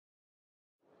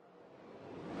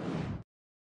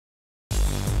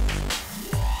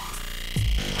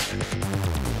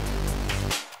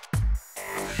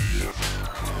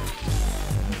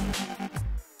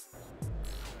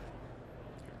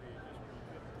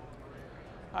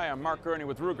Hi, I'm Mark Gurney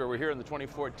with Ruger. We're here in the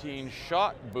 2014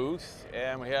 SHOT booth,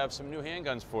 and we have some new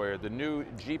handguns for you. The new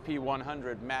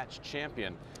GP100 Match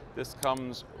Champion. This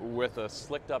comes with a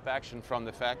slicked up action from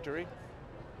the factory,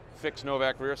 fixed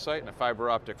Novak rear sight and a fiber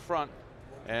optic front,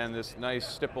 and this nice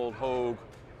stippled Hogue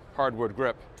hardwood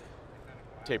grip,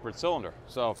 tapered cylinder.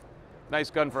 So, nice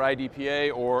gun for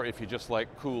IDPA, or if you just like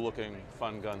cool looking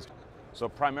fun guns. So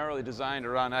primarily designed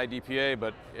around IDPA,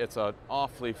 but it's an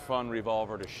awfully fun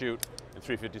revolver to shoot in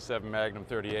 .357 Magnum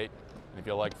 38. And if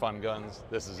you like fun guns,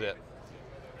 this is it.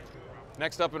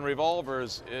 Next up in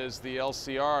revolvers is the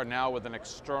LCR, now with an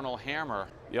external hammer.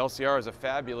 The LCR is a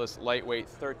fabulous lightweight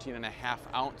 13.5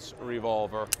 ounce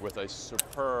revolver with a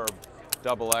superb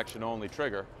double action only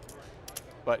trigger.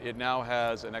 But it now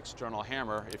has an external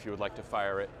hammer if you would like to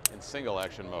fire it in single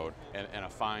action mode, and a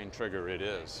fine trigger it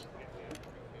is.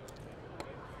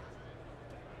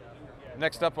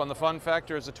 Next up on the fun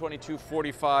factor is the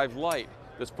 2245 Light.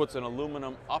 This puts an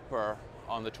aluminum upper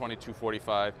on the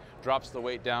 2245, drops the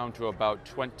weight down to about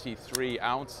 23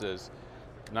 ounces.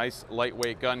 Nice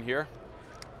lightweight gun here.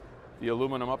 The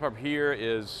aluminum upper here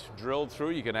is drilled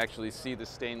through. You can actually see the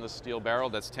stainless steel barrel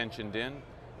that's tensioned in.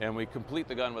 And we complete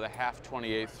the gun with a half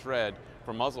 28 thread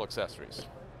for muzzle accessories.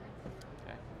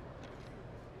 Okay.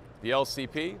 The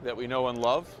LCP that we know and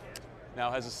love now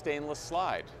has a stainless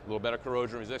slide, a little better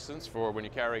corrosion resistance for when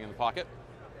you're carrying in the pocket.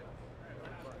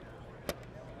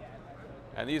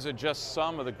 And these are just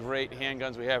some of the great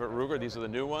handguns we have at Ruger. These are the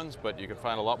new ones, but you can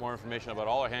find a lot more information about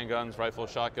all our handguns,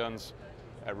 rifles, shotguns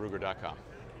at Ruger.com.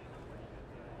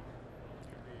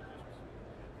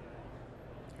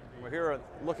 We're here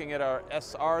looking at our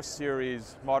SR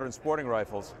series modern sporting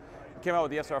rifles. We came out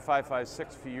with the SR762 a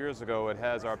few years ago. It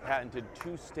has our patented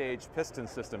two-stage piston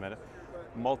system in it.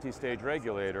 Multi-stage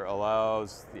regulator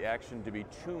allows the action to be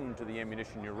tuned to the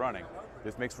ammunition you're running.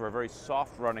 This makes for a very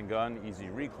soft running gun, easy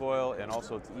recoil, and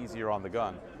also it's easier on the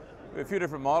gun. We have a few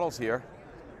different models here.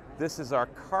 This is our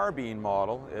carbine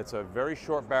model. It's a very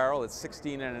short barrel. It's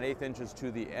 16 1/8 inches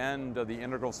to the end of the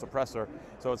integral suppressor.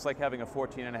 So it's like having a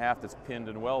 14.5 that's pinned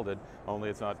and welded, only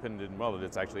it's not pinned and welded,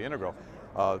 it's actually integral.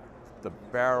 The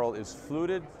barrel is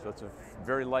fluted, so it's a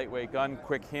very lightweight gun,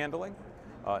 quick handling.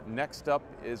 Next up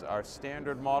is our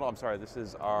standard model. This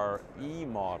is our E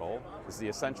model. This is the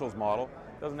Essentials model.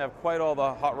 Doesn't have quite all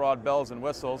the hot rod bells and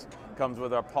whistles. Comes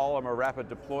with our polymer rapid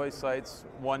deploy sights,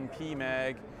 1P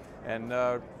mag, and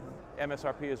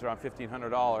MSRP is around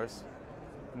 $1,500.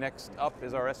 Next up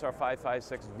is our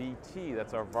SR762 VT.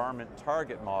 That's our varmint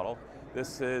target model.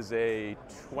 This is a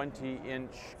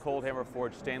 20-inch cold hammer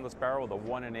forged stainless barrel with a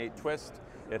 1 in 8 twist.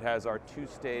 It has our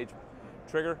two-stage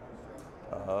trigger,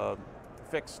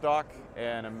 fixed stock,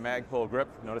 and a mag pull grip.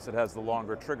 Notice it has the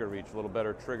longer trigger reach, a little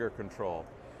better trigger control.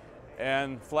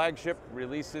 And flagship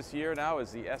release this year now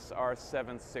is the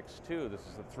SR762. This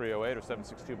is a 308 or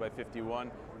 762 by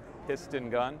 51 piston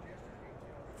gun.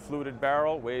 Fluted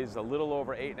barrel, weighs a little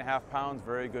over 8.5 pounds,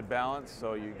 very good balance.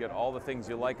 So you get all the things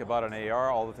you like about an AR,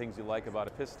 all the things you like about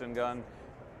a piston gun,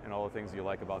 and all the things you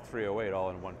like about 308 all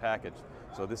in one package.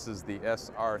 So this is the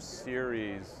SR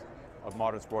series of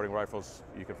modern sporting rifles.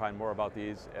 You can find more about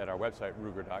these at our website,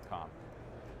 Ruger.com.